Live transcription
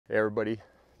Hey everybody,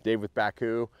 Dave with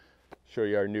Bakcou. Show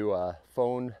you our new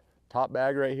phone top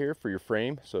bag right here for your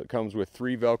frame. So it comes with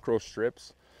 3 Velcro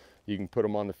strips. You can put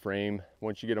them on the frame.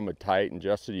 Once you get them tight and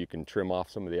adjusted, you can trim off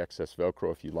some of the excess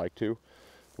Velcro if you'd like to.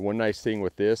 The one nice thing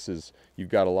with this is you've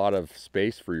got a lot of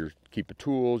space for your keep the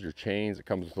tools, your chains. It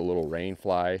comes with a little rain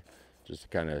fly just to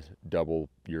kind of double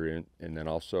your in, and then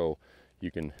also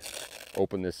you can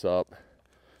open this up,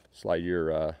 slide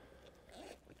your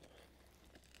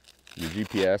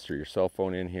GPS or your cell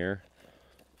phone in here,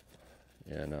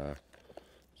 and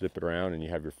zip it around, and you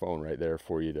have your phone right there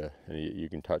for you to, and you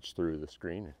can touch through the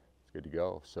screen. It's good to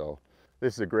go. So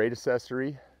this is a great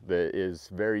accessory that is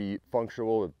very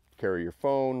functional to carry your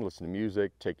phone, listen to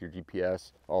music, take your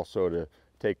GPS, also to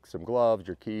take some gloves,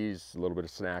 your keys, a little bit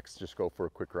of snacks, just go for a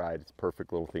quick ride. It's a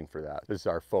perfect little thing for that. This is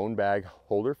our phone bag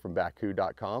holder from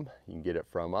Bakcou.com. You can get it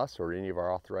from us or any of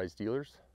our authorized dealers.